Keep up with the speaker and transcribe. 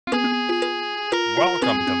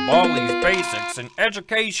Welcome to Baldi's Basics in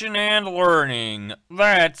Education and Learning.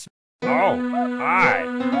 That's... Oh, hi.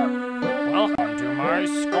 Welcome to my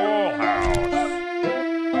schoolhouse.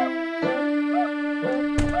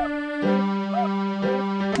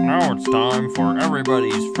 Now it's time for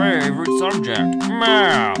everybody's favorite subject,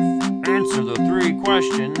 math. Answer the 3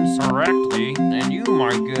 questions correctly, and you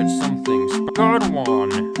might get something good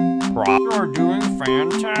one. You're doing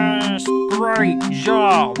fantastic. Great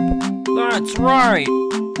job. That's right.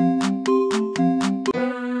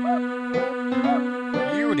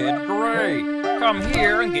 You did great. Come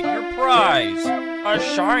here and get your prize. A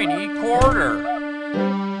shiny quarter.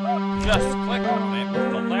 Just click on it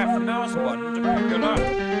with the left mouse button to pick it up.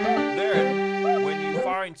 Then, when you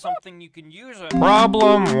find something you can use it.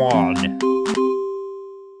 Problem 1.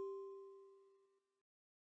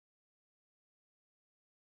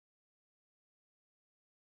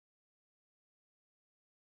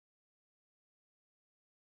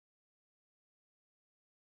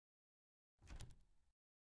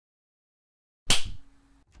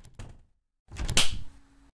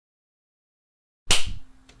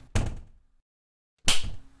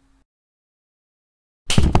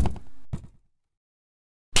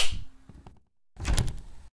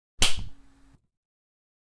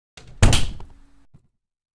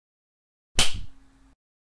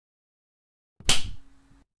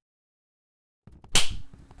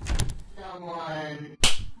 Someone.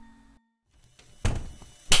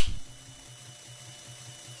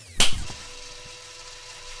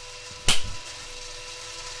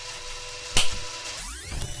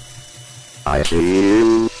 I see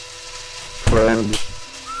you, friend.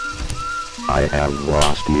 I have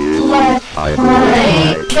lost you. Let's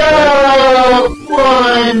play. Go!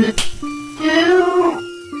 1, 2,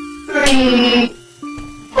 3,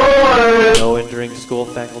 4. No entering school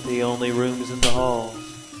faculty, only rooms in the halls.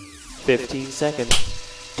 15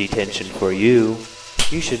 seconds. Detention for you.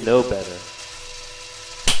 You should know better.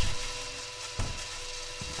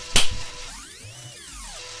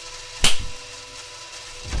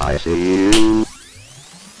 I see you,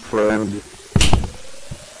 friend.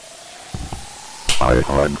 I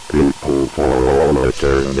hug people for all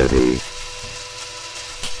eternity.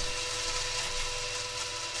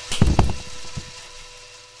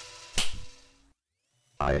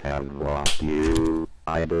 I have lost you.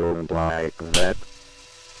 I don't like that.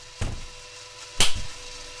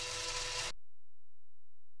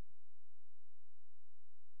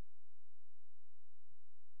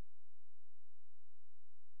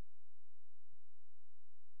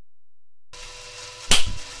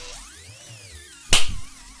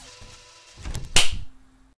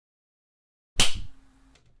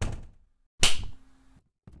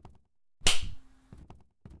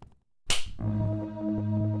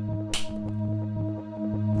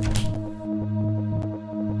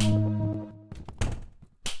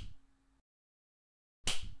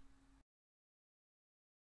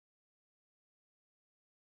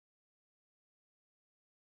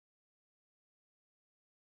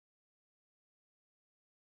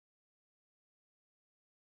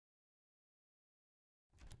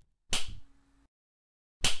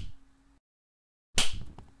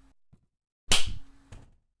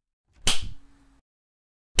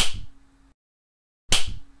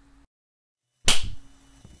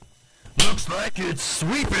 Looks like it's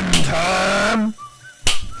sweeping time.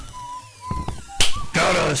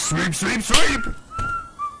 Gotta sweep, sweep, sweep.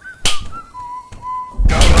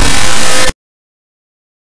 Gotta...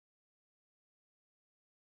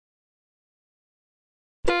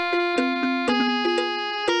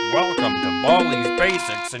 Welcome to Baldi's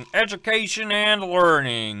Basics in Education and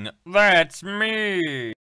Learning. That's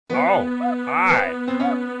me. Oh, hi.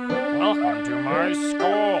 Welcome to my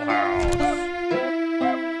schoolhouse.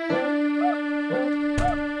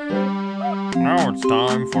 Now it's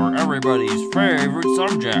time for everybody's favorite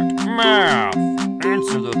subject, math.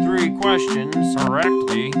 Answer the 3 questions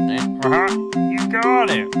correctly, and you got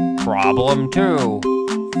it. Problem 2.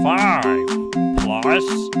 5 plus...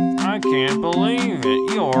 I can't believe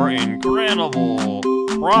it. You're incredible.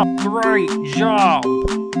 Great job.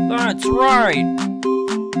 That's right.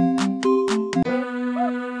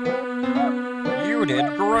 You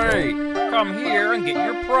did great. Come here and get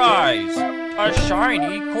your prize. A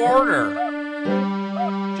shiny quarter.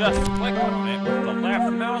 Just click on it with the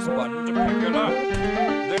left mouse button to pick it up.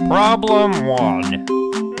 Problem 1.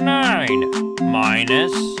 9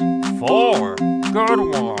 minus 4. Good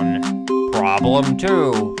one. Problem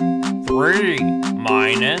 2. 3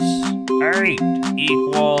 minus 8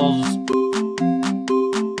 equals...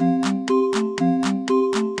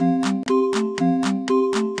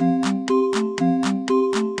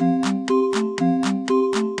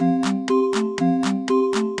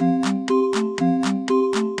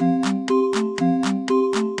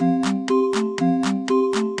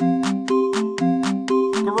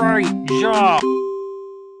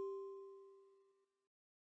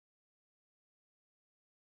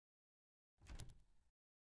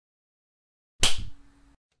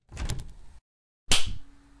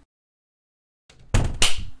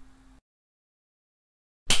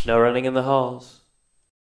 No running in the halls.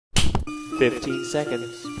 15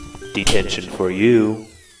 seconds. Detention for you.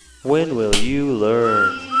 When will you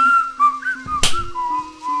learn?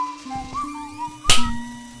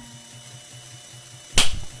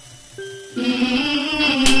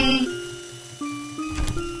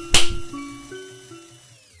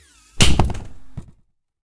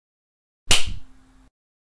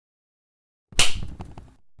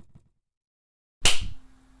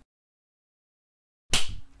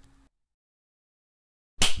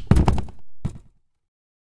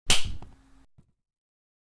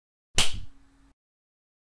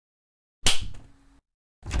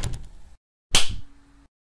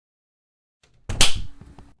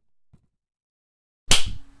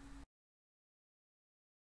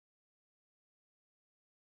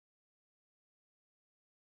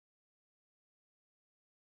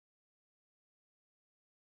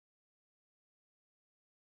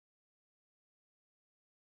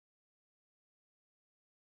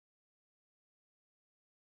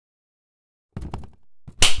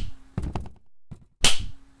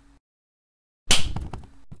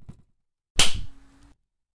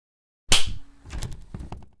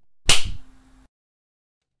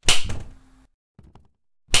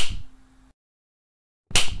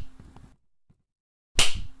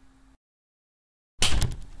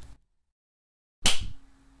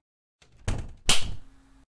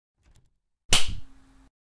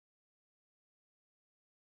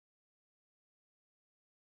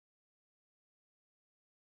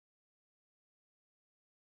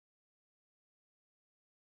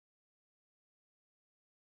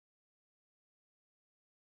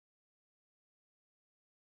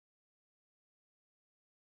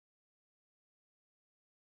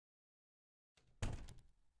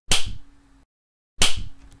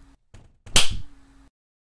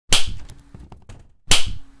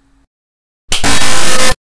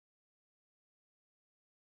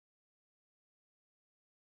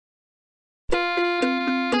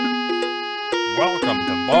 Welcome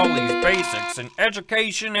to Baldi's Basics in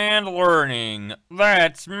Education and Learning.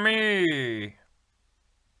 That's me.